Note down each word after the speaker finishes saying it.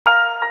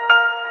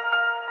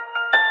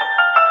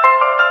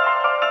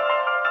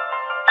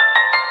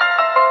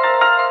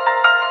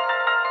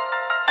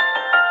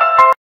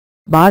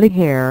Body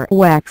hair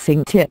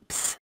waxing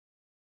tips.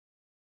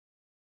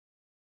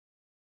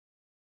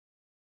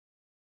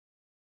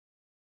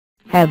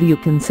 Have you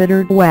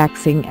considered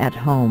waxing at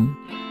home?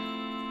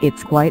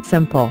 It's quite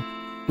simple,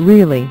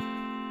 really.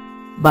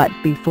 But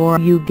before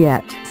you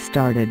get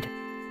started,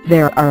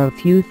 there are a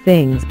few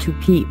things to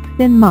keep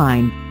in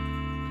mind.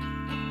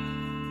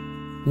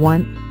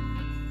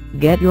 1.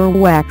 Get your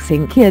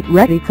waxing kit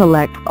ready.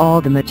 Collect all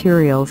the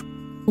materials: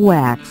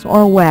 wax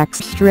or wax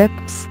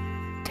strips,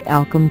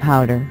 talcum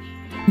powder,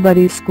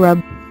 body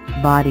scrub,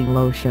 body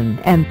lotion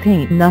and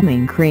paint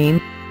numbing cream.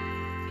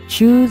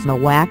 Choose the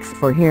wax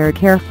for hair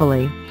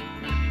carefully.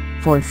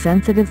 For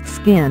sensitive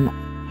skin,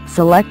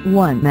 select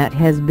one that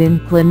has been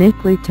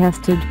clinically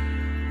tested.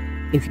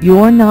 If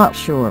you're not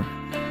sure,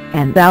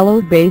 an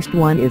aloe-based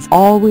one is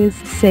always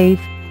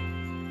safe.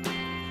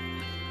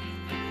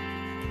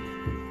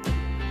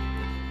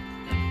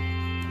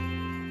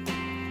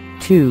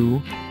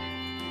 2.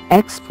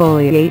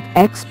 Exfoliate.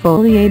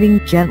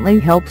 Exfoliating gently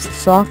helps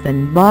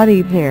soften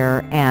body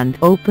hair and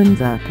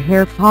opens up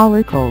hair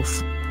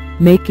follicles,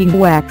 making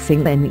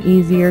waxing an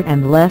easier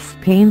and less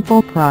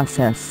painful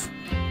process.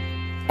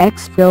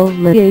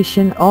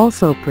 Exfoliation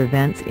also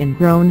prevents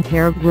ingrown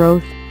hair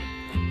growth.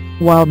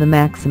 While the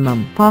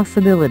maximum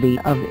possibility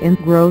of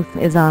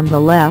ingrowth is on the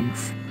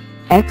legs,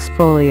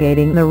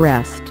 exfoliating the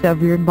rest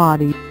of your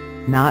body,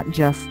 not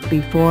just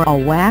before a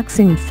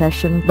waxing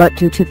session but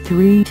 2 to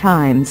 3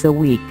 times a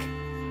week,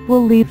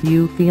 will leave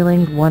you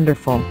feeling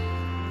wonderful.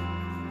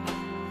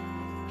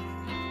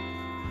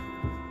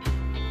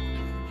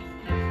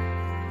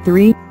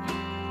 3.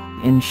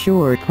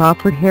 Ensure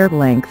proper hair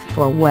length.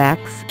 For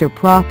wax to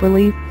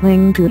properly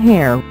cling to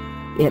hair,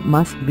 it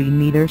must be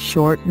neither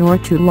short nor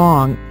too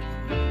long.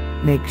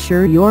 Make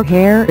sure your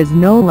hair is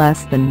no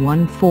less than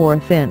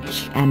 1/4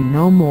 inch and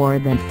no more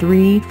than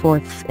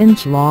 3/4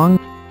 inch long.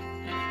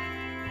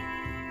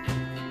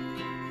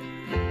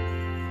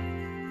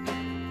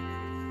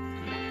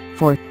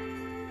 4.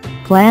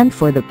 Plan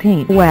for the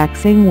paint.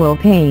 Waxing will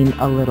pain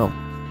a little.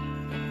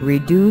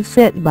 Reduce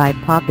it by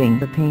popping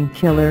the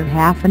painkiller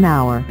half an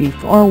hour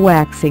before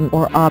waxing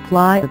or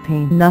apply a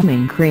paint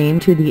numbing cream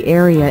to the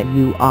area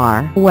you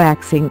are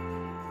waxing.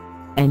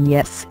 And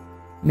yes,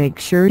 make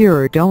sure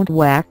you don't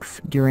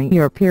wax during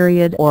your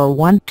period or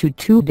 1 to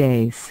 2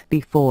 days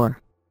before.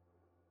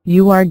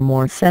 You are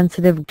more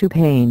sensitive to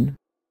pain.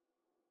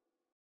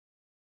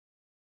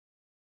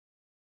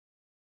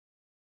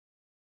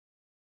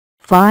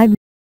 5.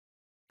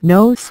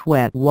 No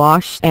sweat.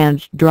 Wash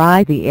and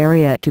dry the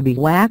area to be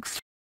waxed.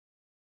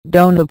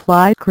 Don't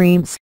apply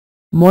creams,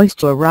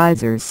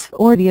 moisturizers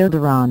or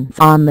deodorants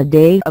on the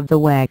day of the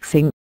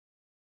waxing.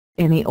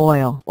 Any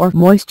oil or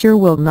moisture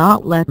will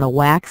not let the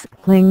wax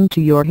cling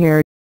to your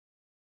hair.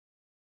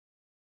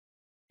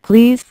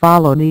 Please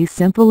follow these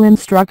simple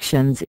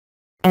instructions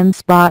and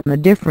spot the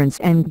difference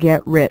and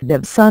get rid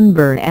of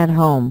sunburn at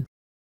home.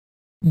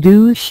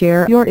 Do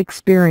share your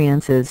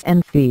experiences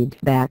and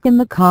feedback in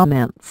the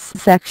comments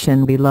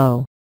section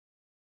below.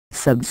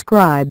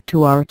 Subscribe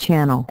to our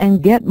channel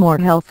and get more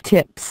health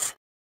tips.